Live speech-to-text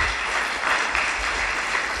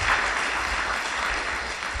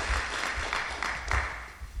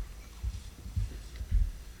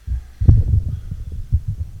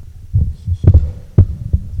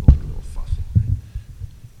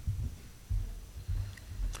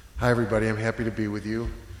Hi, everybody. I'm happy to be with you.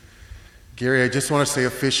 Gary, I just want to say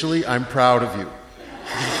officially, I'm proud of you.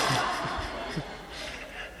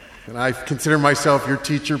 And I consider myself your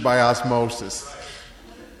teacher by osmosis.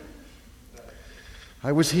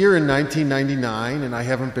 I was here in 1999, and I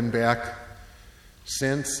haven't been back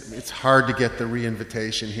since. It's hard to get the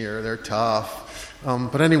re-invitation here. They're tough.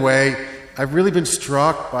 But anyway, I've really been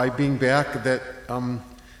struck by being back that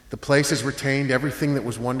the place has retained everything that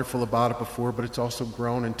was wonderful about it before, but it's also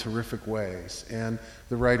grown in terrific ways. And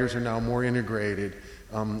the writers are now more integrated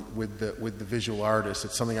with the visual artists.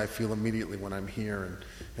 It's something I feel immediately when I'm here. And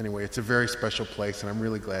anyway, it's a very special place, and I'm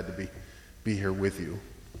really glad to be here with you.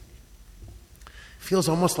 It feels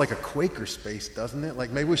almost like a Quaker space, doesn't it? Like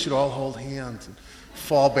maybe we should all hold hands and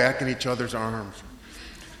fall back in each other's arms.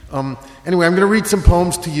 Anyway, I'm going to read some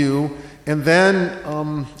poems to you, and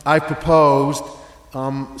then I proposed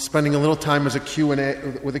spending a little time as a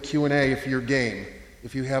Q&A, with a Q&A if you're game,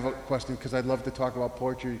 if you have a question, because I'd love to talk about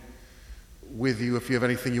poetry with you if you have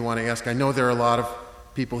anything you want to ask. I know there are a lot of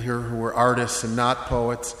people here who are artists and not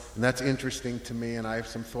poets, and that's interesting to me, and I have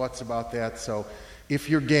some thoughts about that. So if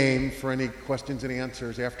you're game for any questions and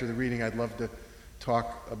answers after the reading, I'd love to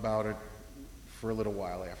talk about it for a little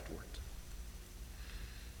while afterwards.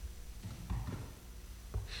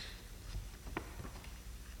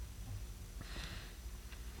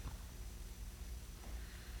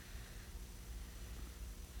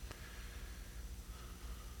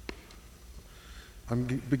 I'm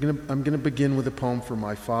going to begin with a poem for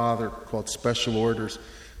my father called Special Orders.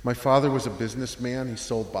 My father was a businessman. He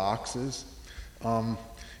sold boxes.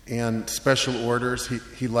 And special orders,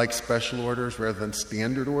 he liked special orders rather than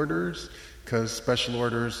standard orders, because special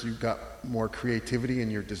orders, you got more creativity in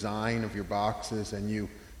your design of your boxes and you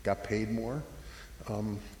got paid more.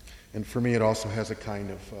 And for me, it also has a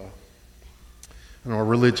kind of, a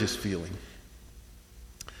religious feeling.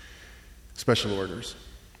 Special orders.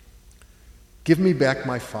 Give me back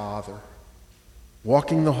my father,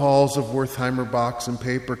 walking the halls of Wertheimer Box and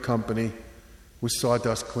Paper Company with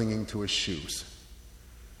sawdust clinging to his shoes.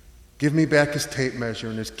 Give me back his tape measure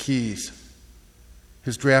and his keys,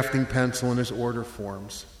 his drafting pencil and his order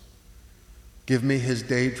forms. Give me his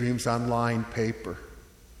daydreams on lined paper.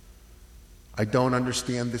 I don't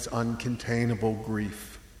understand this uncontainable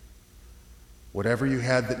grief. Whatever you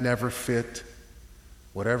had that never fit,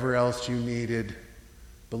 whatever else you needed,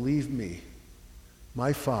 believe me,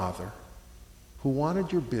 my father, who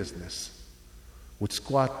wanted your business, would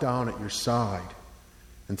squat down at your side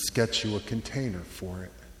and sketch you a container for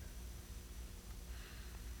it.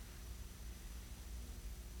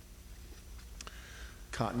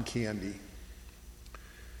 Cotton candy.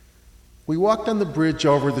 We walked on the bridge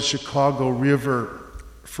over the Chicago River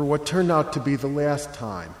for what turned out to be the last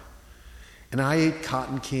time, and I ate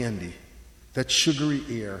cotton candy, that sugary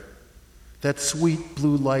air, that sweet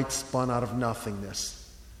blue light spun out of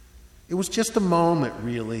nothingness. It was just a moment,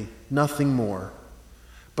 really, nothing more.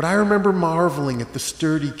 But I remember marveling at the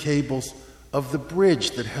sturdy cables of the bridge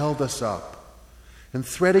that held us up, and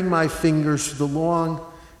threading my fingers through the long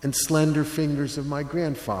and slender fingers of my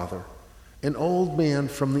grandfather, an old man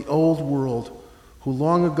from the old world who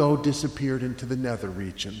long ago disappeared into the nether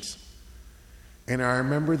regions. And I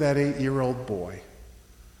remember that 8-year-old boy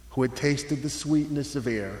who had tasted the sweetness of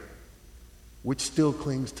air, which still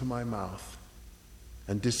clings to my mouth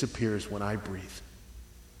and disappears when I breathe.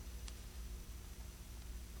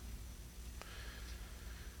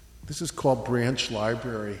 This is called Branch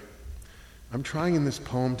Library. I'm trying in this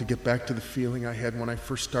poem to get back to the feeling I had when I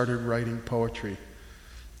first started writing poetry,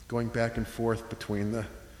 going back and forth between the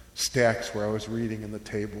stacks where I was reading and the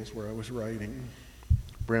tables where I was writing.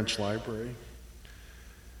 Branch Library.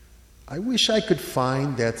 I wish I could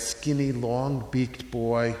find that skinny, long-beaked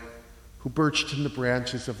boy who birched in the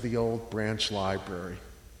branches of the old branch library.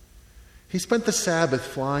 He spent the Sabbath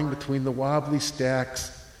flying between the wobbly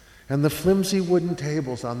stacks and the flimsy wooden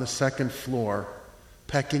tables on the second floor,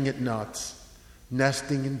 pecking at nuts,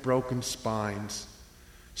 nesting in broken spines,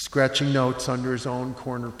 scratching notes under his own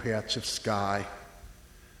corner patch of sky.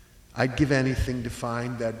 I'd give anything to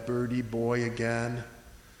find that birdie boy again,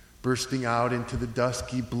 bursting out into the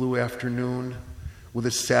dusky blue afternoon with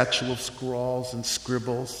a satchel of scrawls and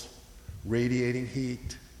scribbles, radiating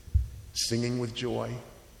heat, singing with joy.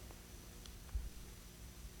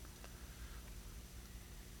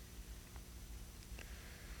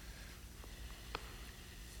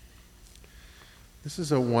 This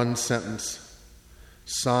is a one-sentence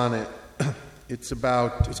sonnet. It's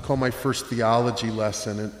called My First Theology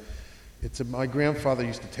Lesson. And my grandfather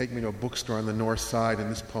used to take me to a bookstore on the north side,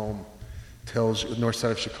 and this poem tells, north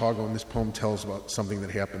side of Chicago, and this poem tells about something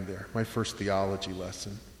that happened there. My first theology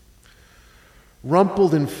lesson.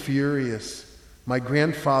 Rumpled and furious, my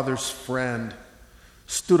grandfather's friend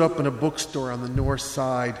stood up in a bookstore on the north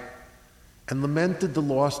side and lamented the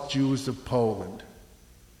lost Jews of Poland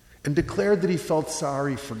and declared that he felt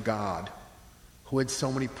sorry for God, who had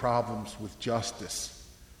so many problems with justice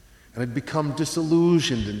and had become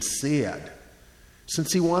disillusioned and sad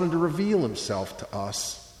since he wanted to reveal himself to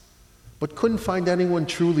us, but couldn't find anyone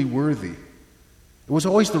truly worthy. It was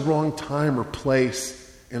always the wrong time or place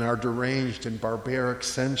in our deranged and barbaric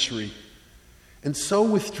century, and so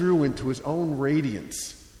withdrew into his own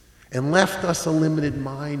radiance and left us a limited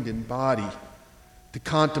mind and body to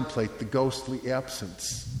contemplate the ghostly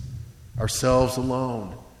absence, ourselves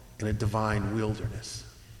alone in a divine wilderness.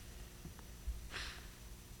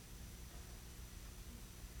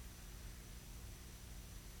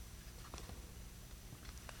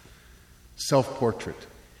 Self-portrait.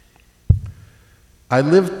 I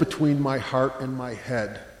lived between my heart and my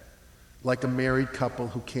head like a married couple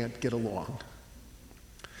who can't get along.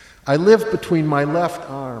 I lived between my left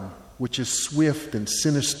arm, which is swift and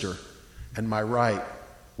sinister, and my right,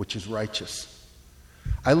 which is righteous.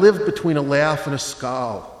 I lived between a laugh and a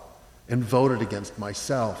scowl and voted against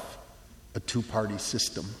myself, a two-party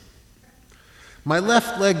system. My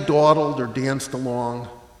left leg dawdled or danced along,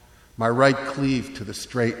 my right cleaved to the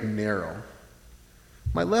straight and narrow.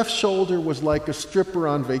 My left shoulder was like a stripper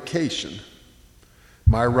on vacation.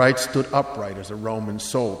 My right stood upright as a Roman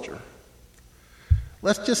soldier.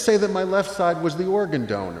 Let's just say that my left side was the organ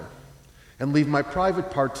donor and leave my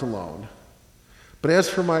private parts alone. But as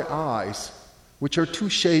for my eyes, which are two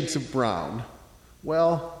shades of brown,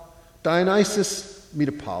 well, Dionysus meet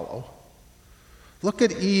Apollo. Look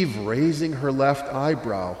at Eve raising her left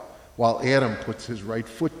eyebrow while Adam puts his right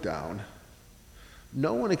foot down.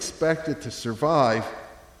 No one expected to survive,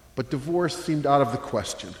 but divorce seemed out of the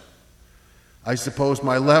question. I suppose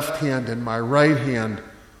my left hand and my right hand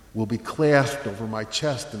will be clasped over my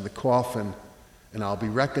chest in the coffin, and I'll be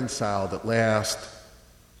reconciled at last.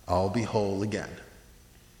 I'll be whole again.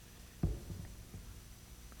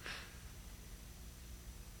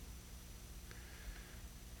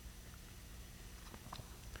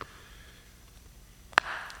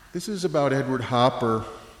 This is about Edward Hopper.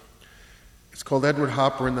 It's called Edward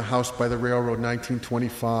Hopper in the House by the Railroad,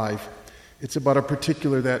 1925. It's about a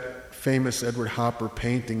particular, that famous Edward Hopper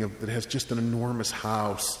painting that has just an enormous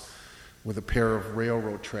house with a pair of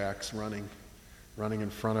railroad tracks running in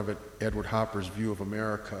front of it, Edward Hopper's view of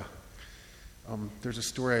America. There's a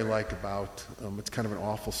story I like about, it's kind of an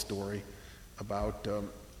awful story, about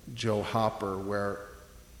Joe Hopper, where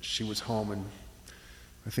she was home and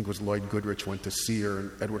I think it was Lloyd Goodrich went to see her,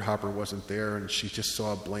 and Edward Hopper wasn't there, and she just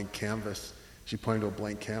saw a blank canvas. She pointed to a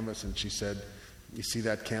blank canvas, and she said, "You see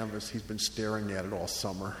that canvas? He's been staring at it all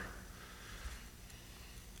summer."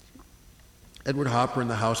 Edward Hopper in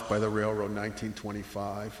the House by the Railroad,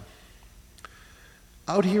 1925.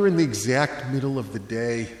 Out here in the exact middle of the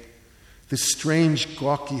day, this strange,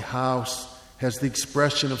 gawky house has the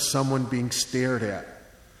expression of someone being stared at,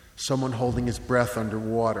 someone holding his breath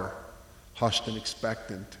underwater, hushed and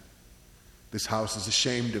expectant. This house is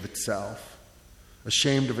ashamed of itself,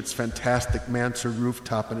 ashamed of its fantastic mansard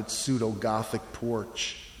rooftop and its pseudo-Gothic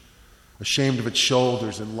porch, ashamed of its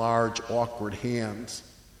shoulders and large, awkward hands.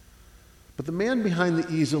 But the man behind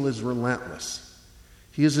the easel is relentless.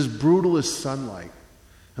 He is as brutal as sunlight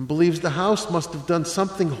and believes the house must have done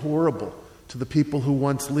something horrible to the people who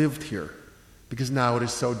once lived here, because now it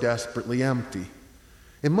is so desperately empty.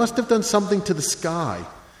 It must have done something to the sky,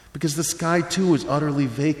 because the sky too is utterly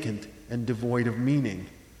vacant and devoid of meaning.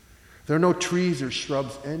 There are no trees or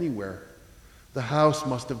shrubs anywhere. The house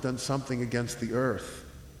must have done something against the earth.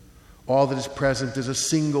 All that is present is a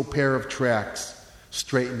single pair of tracks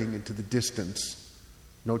straightening into the distance.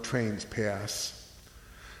 No trains pass.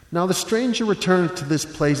 Now the stranger returns to this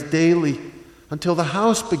place daily until the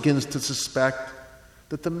house begins to suspect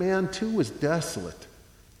that the man too is desolate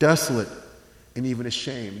and even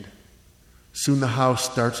ashamed. Soon the house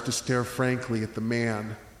starts to stare frankly at the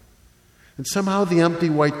man. And somehow the empty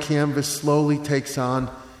white canvas slowly takes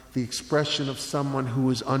on the expression of someone who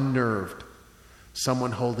is unnerved,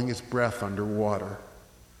 someone holding his breath underwater.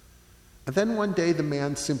 And then one day the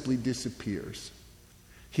man simply disappears.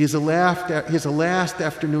 He is a last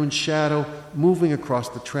afternoon shadow moving across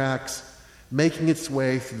the tracks, making its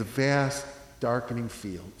way through the vast, darkening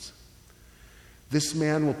fields. This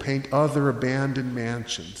man will paint other abandoned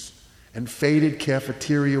mansions and faded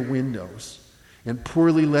cafeteria windows and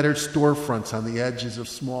poorly lettered storefronts on the edges of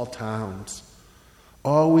small towns.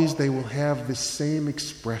 Always they will have this same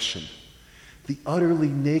expression, the utterly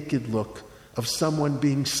naked look of someone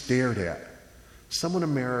being stared at, someone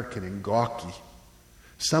American and gawky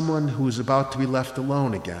someone who is about to be left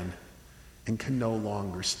alone again and can no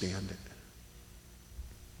longer stand it.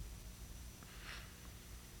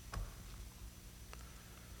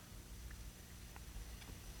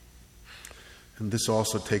 And this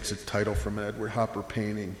also takes its title from an Edward Hopper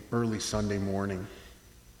painting, Early Sunday Morning.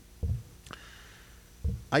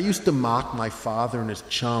 I used to mock my father and his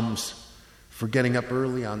chums for getting up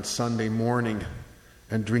early on Sunday morning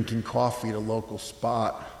and drinking coffee at a local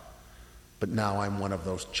spot, but now I'm one of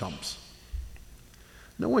those chumps.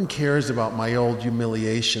 No one cares about my old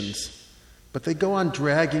humiliations, but they go on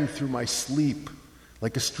dragging through my sleep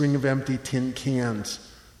like a string of empty tin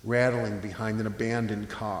cans rattling behind an abandoned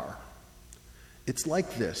car. It's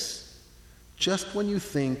like this. Just when you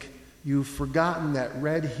think you've forgotten that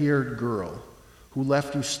red-haired girl who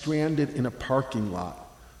left you stranded in a parking lot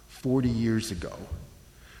 40 years ago,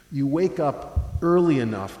 you wake up early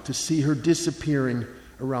enough to see her disappearing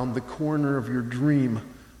around the corner of your dream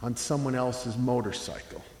on someone else's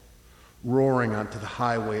motorcycle, roaring onto the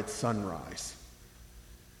highway at sunrise.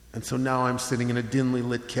 And so now I'm sitting in a dimly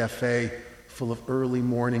lit cafe full of early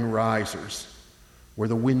morning risers, where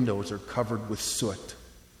the windows are covered with soot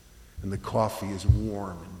and the coffee is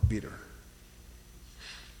warm and bitter.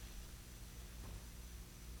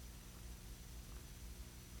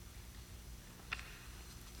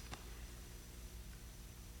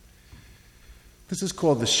 This is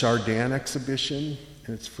called the Chardin Exhibition,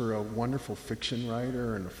 and it's for a wonderful fiction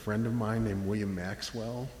writer and a friend of mine named William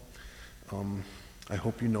Maxwell. I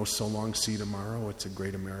hope you know So Long, See You Tomorrow. It's a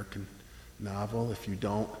great American novel. If you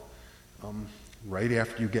don't, right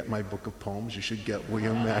after you get my book of poems, you should get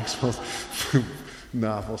William Maxwell's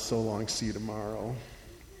novel, So Long, See You Tomorrow.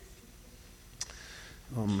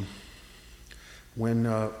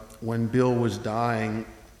 When Bill was dying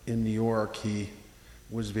in New York, he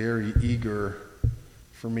was very eager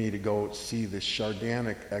for me to go see this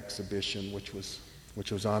Chardin exhibition, which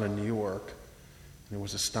was on in New York. And it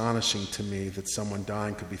was astonishing to me that someone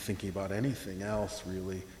dying could be thinking about anything else,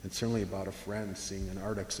 really, and certainly about a friend. Seeing an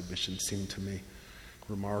art exhibition seemed to me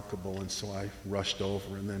remarkable, and so I rushed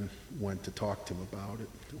over and then went to talk to him about it.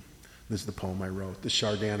 This is the poem I wrote, The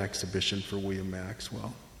Chardin Exhibition for William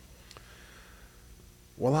Maxwell.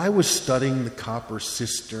 While I was studying the copper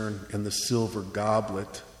cistern and the silver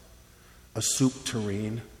goblet, a soup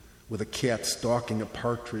tureen with a cat stalking a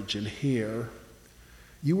partridge in hare,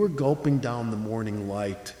 you were gulping down the morning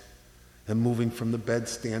light and moving from the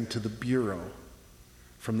bedstand to the bureau,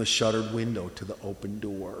 from the shuttered window to the open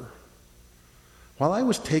door. While I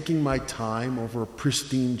was taking my time over a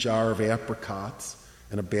pristine jar of apricots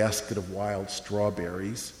and a basket of wild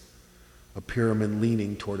strawberries, a pyramid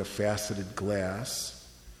leaning toward a faceted glass,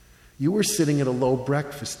 you were sitting at a low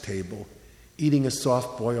breakfast table, eating a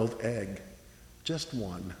soft-boiled egg, just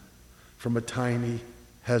one, from a tiny,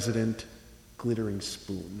 hesitant, glittering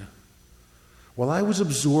spoon. While I was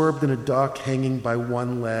absorbed in a duck hanging by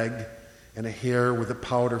one leg and a hare with a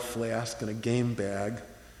powder flask and a game bag,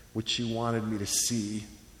 which you wanted me to see,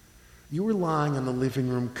 you were lying on the living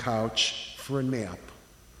room couch for a nap,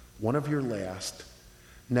 one of your last,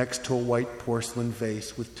 next to a white porcelain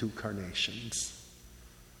vase with 2 carnations.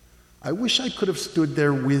 I wish I could have stood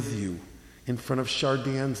there with you in front of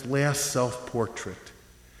Chardin's last self-portrait,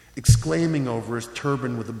 exclaiming over his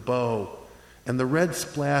turban with a bow and the red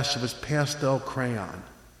splash of his pastel crayon,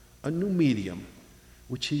 a new medium,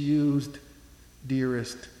 which he used,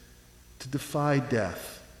 dearest, to defy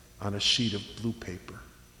death on a sheet of blue paper.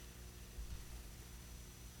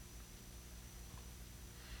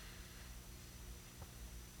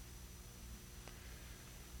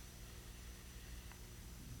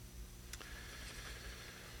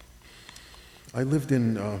 I lived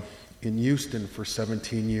in Houston for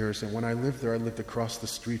 17 years, and when I lived there, I lived across the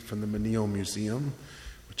street from the Menil Museum,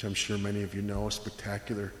 which I'm sure many of you know, a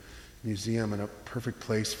spectacular museum and a perfect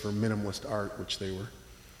place for minimalist art, which they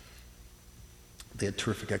had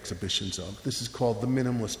terrific exhibitions of. This is called the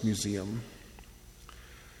Minimalist Museum.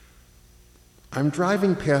 I'm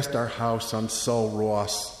driving past our house on Sull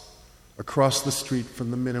Ross, across the street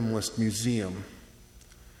from the Minimalist Museum.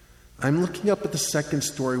 I'm looking up at the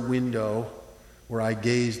second-story window where I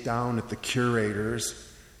gaze down at the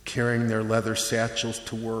curators carrying their leather satchels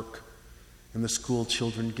to work and the school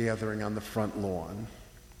children gathering on the front lawn.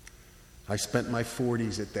 I spent my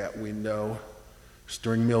 40s at that window,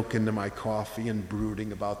 stirring milk into my coffee and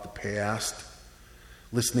brooding about the past,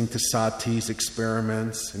 listening to Satie's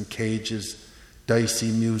experiments and Cage's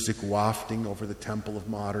dicey music wafting over the temple of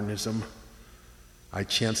modernism. I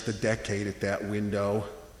chanced a decade at that window,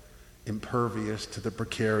 impervious to the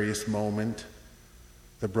precarious moment,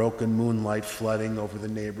 the broken moonlight flooding over the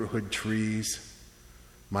neighborhood trees,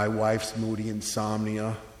 my wife's moody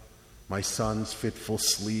insomnia, my son's fitful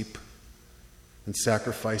sleep, and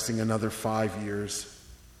sacrificing another 5 years,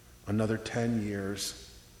 another 10 years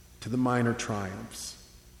to the minor triumphs,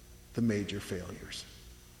 the major failures.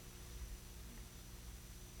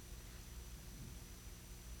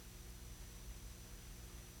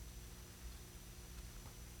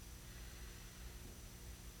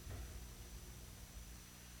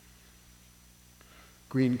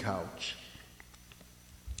 Green couch.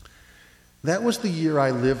 That was the year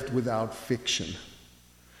I lived without fiction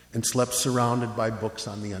and slept surrounded by books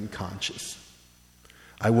on the unconscious.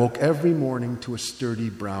 I woke every morning to a sturdy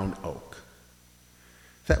brown oak.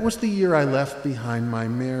 That was the year I left behind my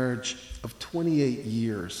marriage of 28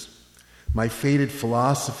 years, my faded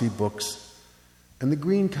philosophy books, and the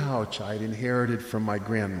green couch I had inherited from my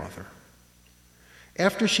grandmother.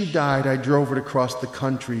 After she died, I drove it across the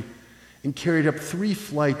country and carried up 3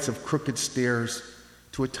 flights of crooked stairs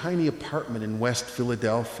to a tiny apartment in West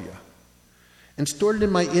Philadelphia, and stored it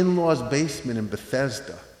in my in-laws' basement in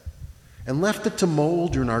Bethesda, and left it to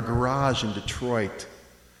molder in our garage in Detroit.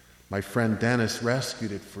 My friend Dennis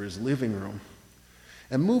rescued it for his living room,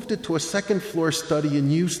 and moved it to a second-floor study in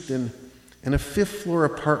Houston and a 5th-floor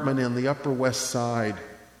apartment on the Upper West Side,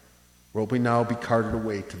 where it will now be carted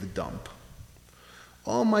away to the dump.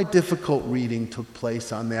 All my difficult reading took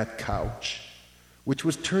place on that couch, which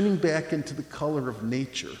was turning back into the color of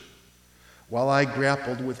nature, while I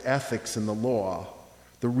grappled with ethics and the law,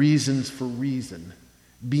 the reasons for reason,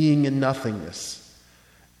 being and nothingness,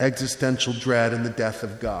 existential dread and the death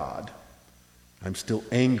of God. I'm still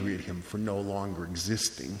angry at him for no longer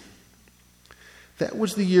existing. That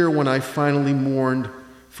was the year when I finally mourned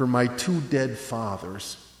for my 2 dead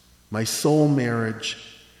fathers, my soul marriage,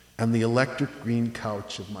 and the electric green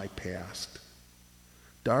couch of my past.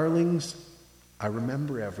 Darlings, I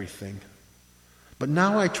remember everything. But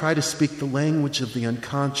now I try to speak the language of the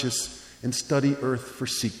unconscious and study earth for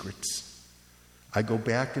secrets. I go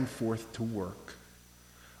back and forth to work.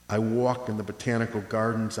 I walk in the botanical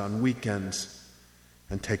gardens on weekends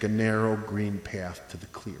and take a narrow green path to the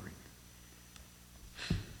clearing.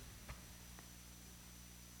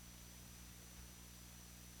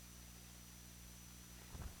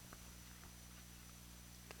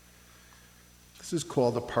 This is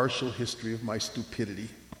called A Partial History of My Stupidity.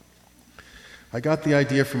 I got the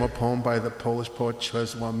idea from a poem by the Polish poet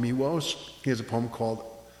Czesław Miłosz. He has a poem called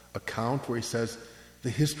Account, where he says, the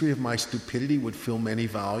history of my stupidity would fill many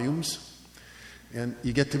volumes. And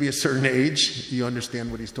you get to be a certain age, you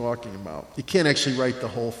understand what he's talking about. You can't actually write the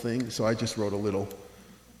whole thing, so I just wrote a little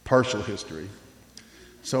partial history.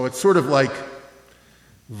 So it's sort of like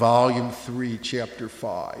Volume 3, Chapter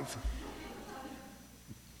 5.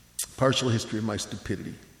 Partial history of my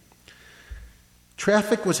stupidity.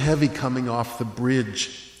 Traffic was heavy coming off the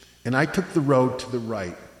bridge, and I took the road to the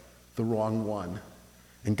right, the wrong one,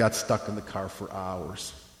 and got stuck in the car for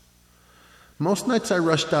hours. Most nights I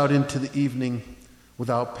rushed out into the evening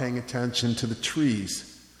without paying attention to the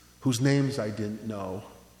trees, whose names I didn't know,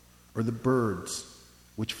 or the birds,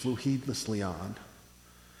 which flew heedlessly on.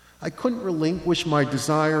 I couldn't relinquish my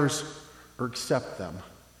desires or accept them,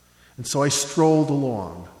 and so I strolled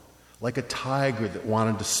along, like a tiger that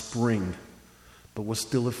wanted to spring, but was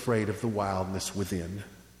still afraid of the wildness within.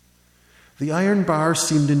 The iron bars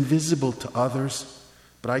seemed invisible to others,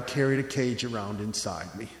 but I carried a cage around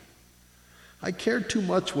inside me. I cared too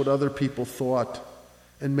much what other people thought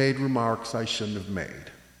and made remarks I shouldn't have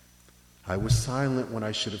made. I was silent when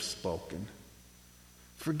I should have spoken.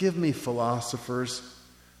 Forgive me, philosophers.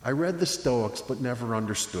 I read the Stoics but never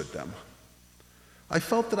understood them. I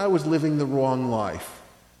felt that I was living the wrong life,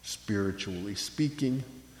 spiritually speaking,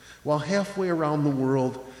 while halfway around the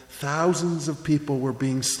world, thousands of people were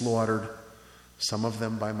being slaughtered, some of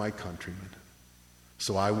them by my countrymen.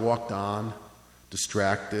 So I walked on,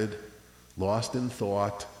 distracted, lost in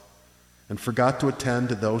thought, and forgot to attend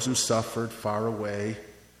to those who suffered far away,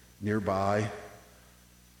 nearby.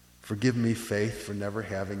 Forgive me, faith, for never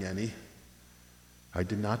having any. I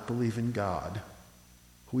did not believe in God,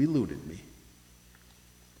 who eluded me.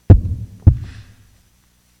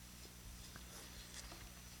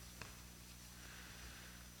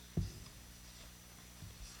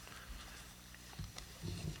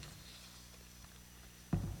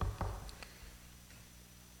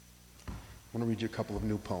 I want to read you a couple of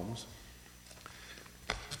new poems.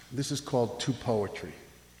 This is called To Poetry.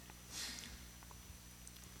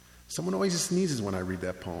 Someone always sneezes when I read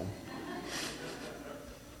that poem.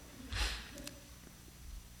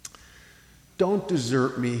 Don't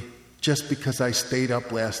desert me just because I stayed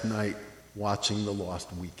up last night watching The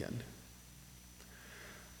Lost Weekend.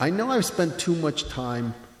 I know I've spent too much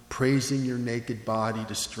time praising your naked body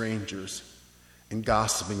to strangers and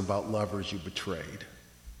gossiping about lovers you betrayed.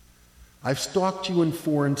 I've stalked you in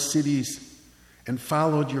foreign cities and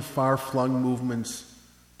followed your far-flung movements,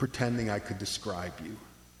 pretending I could describe you.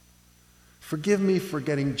 Forgive me for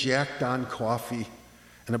getting jacked on coffee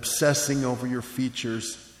and obsessing over your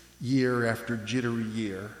features year after jittery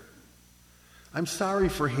year. I'm sorry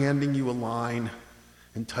for handing you a line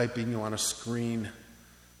and typing you on a screen,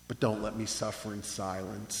 but don't let me suffer in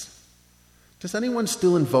silence. Does anyone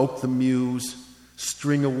still invoke the muse,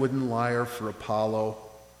 string a wooden lyre for Apollo,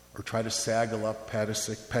 or try to saddle up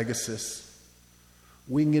Pegasus?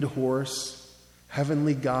 Winged horse,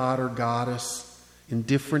 heavenly god or goddess,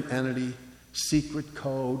 indifferent entity, secret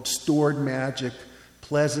code, stored magic,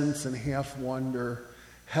 pleasance and half wonder.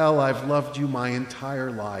 Hell, I've loved you my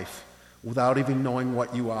entire life without even knowing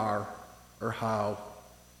what you are or how.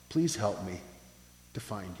 Please help me to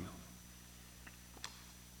find you.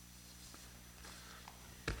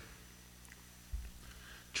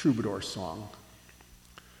 Troubadour song.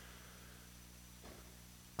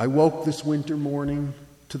 I woke this winter morning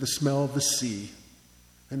to the smell of the sea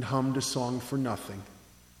and hummed a song for nothing,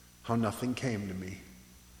 how nothing came to me.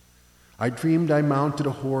 I dreamed I mounted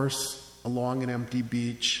a horse along an empty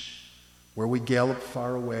beach where we galloped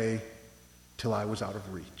far away till I was out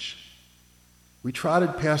of reach. We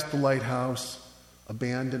trotted past the lighthouse,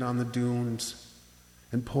 abandoned on the dunes,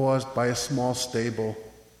 and paused by a small stable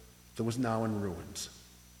that was now in ruins.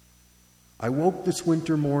 I woke this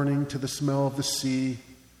winter morning to the smell of the sea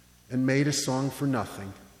and made a song for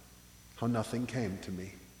nothing, how nothing came to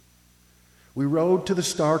me. We rode to the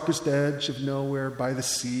starkest edge of nowhere by the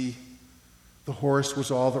sea. The horse was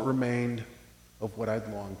all that remained of what I'd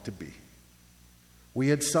longed to be. We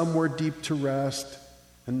had somewhere deep to rest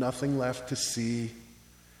and nothing left to see,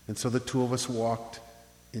 and so the two of us walked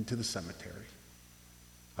into the cemetery.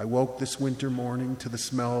 I woke this winter morning to the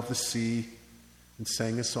smell of the sea and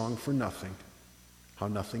sang a song for nothing, how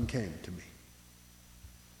nothing came to me.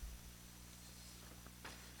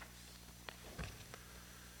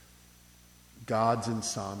 God's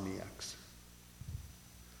insomniacs.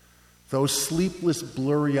 Those sleepless,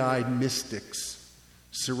 blurry-eyed mystics,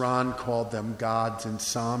 Saran called them God's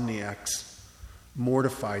insomniacs,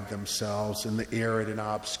 mortified themselves in the arid and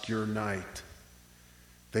obscure night.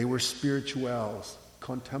 They were spirituels,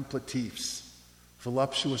 contemplatifs,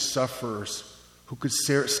 voluptuous sufferers who could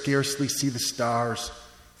scarcely see the stars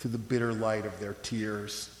through the bitter light of their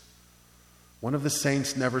tears. One of the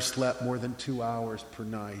saints never slept more than 2 hours per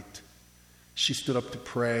night. She stood up to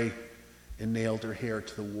pray and nailed her hair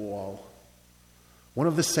to the wall. One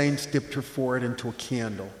of the saints dipped her forehead into a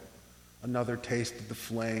candle. Another tasted the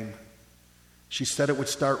flame. She said it would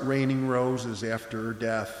start raining roses after her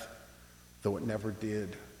death, though it never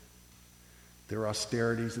did. Their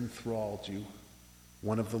austerities enthralled you.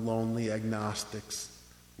 One of the lonely agnostics,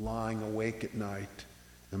 lying awake at night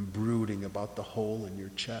and brooding about the hole in your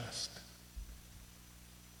chest.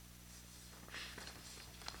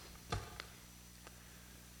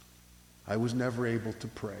 I was never able to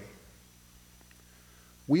pray.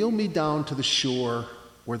 Wheel me down to the shore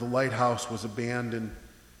where the lighthouse was abandoned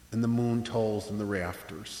and the moon tolls in the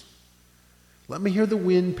rafters. Let me hear the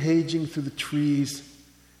wind paging through the trees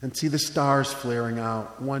and see the stars flaring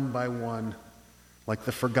out one by one like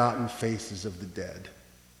the forgotten faces of the dead.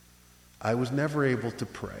 I was never able to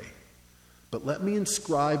pray, but let me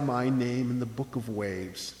inscribe my name in the book of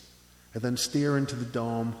waves and then stare into the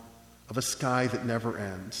dome of a sky that never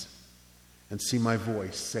ends and see my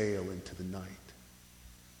voice sail into the night.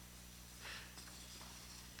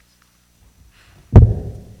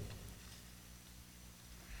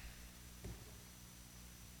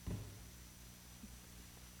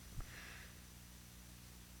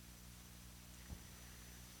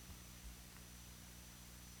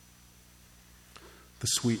 The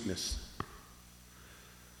sweetness.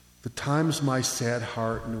 The times my sad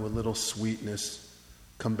heart knew a little sweetness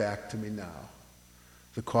come back to me now.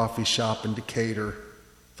 The coffee shop in Decatur,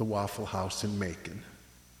 the Waffle House in Macon.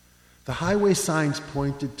 The highway signs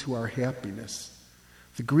pointed to our happiness.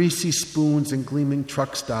 The greasy spoons and gleaming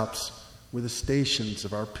truck stops were the stations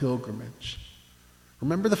of our pilgrimage.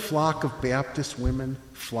 Remember the flock of Baptist women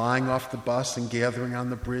flying off the bus and gathering on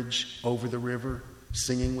the bridge over the river,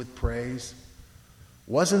 singing with praise?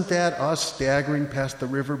 Wasn't that us staggering past the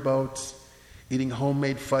riverboats, eating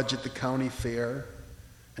homemade fudge at the county fair,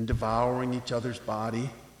 and devouring each other's body?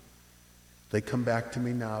 They come back to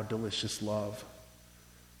me now, delicious love.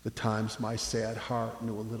 The times my sad heart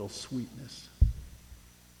knew a little sweetness.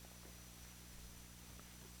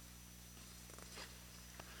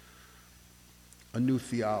 a new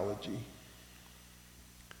theology.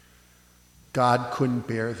 God couldn't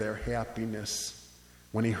bear their happiness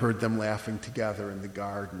when he heard them laughing together in the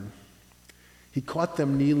garden. He caught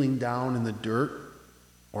them kneeling down in the dirt,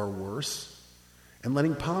 or worse, and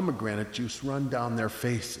letting pomegranate juice run down their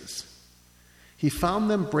faces. He found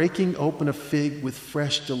them breaking open a fig with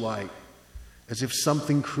fresh delight, as if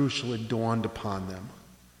something crucial had dawned upon them.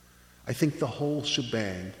 I think the whole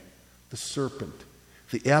shebang, the serpent,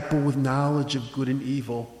 the apple with knowledge of good and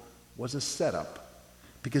evil, was a setup,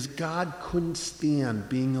 because God couldn't stand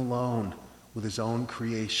being alone with his own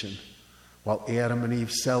creation, while Adam and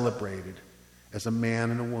Eve celebrated as a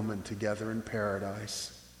man and a woman together in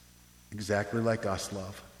paradise. Exactly like us,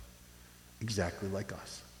 love. Exactly like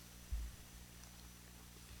us.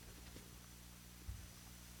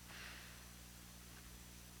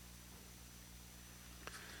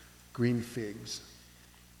 Green figs.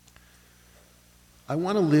 I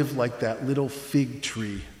want to live like that little fig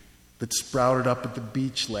tree that sprouted up at the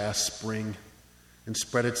beach last spring and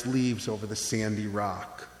spread its leaves over the sandy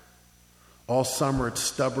rock. All summer its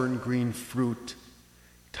stubborn green fruit,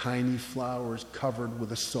 tiny flowers covered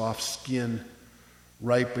with a soft skin,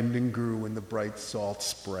 ripened and grew in the bright salt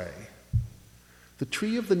spray. The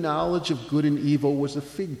tree of the knowledge of good and evil was a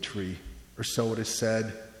fig tree, or so it is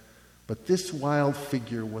said, but this wild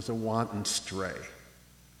figure was a wanton stray.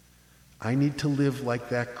 I need to live like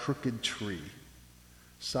that crooked tree,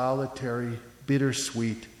 solitary,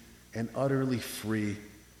 bittersweet, and utterly free,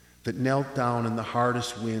 that knelt down in the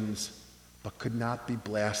hardest winds but could not be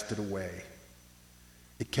blasted away.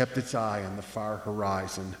 It kept its eye on the far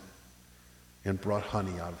horizon and brought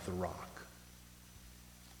honey out of the rock.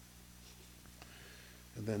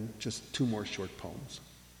 And then just two more short poems.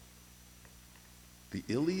 The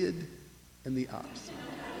Iliad and the Odyssey.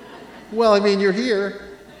 Well, I mean, you're here.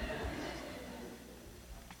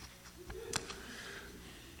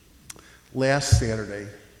 Last Saturday,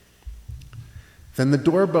 then the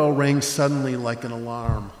doorbell rang suddenly like an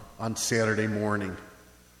alarm on Saturday morning.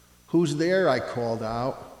 Who's there? I called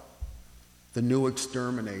out. The new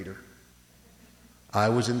exterminator. I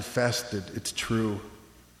was infested, it's true,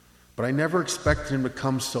 but I never expected him to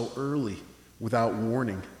come so early without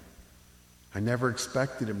warning. I never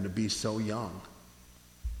expected him to be so young.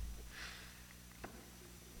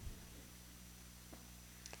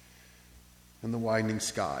 And the widening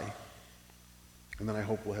sky. And then I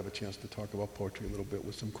hope we'll have a chance to talk about poetry a little bit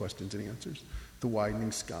with some questions and answers. The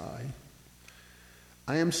widening sky.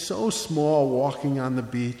 I am so small walking on the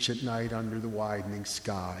beach at night under the widening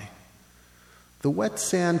sky. The wet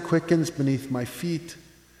sand quickens beneath my feet,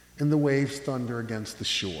 and the waves thunder against the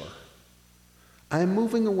shore. I am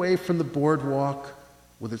moving away from the boardwalk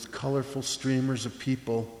with its colorful streamers of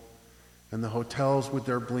people and the hotels with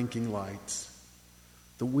their blinking lights.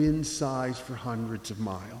 The wind sighs for hundreds of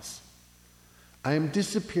miles. I am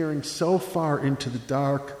disappearing so far into the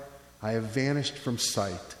dark, I have vanished from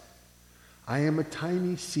sight. I am a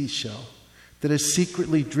tiny seashell that has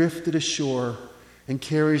secretly drifted ashore and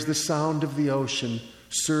carries the sound of the ocean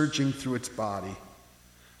surging through its body.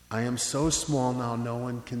 I am so small now no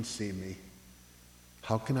one can see me.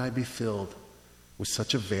 How can I be filled with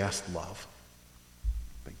such a vast love?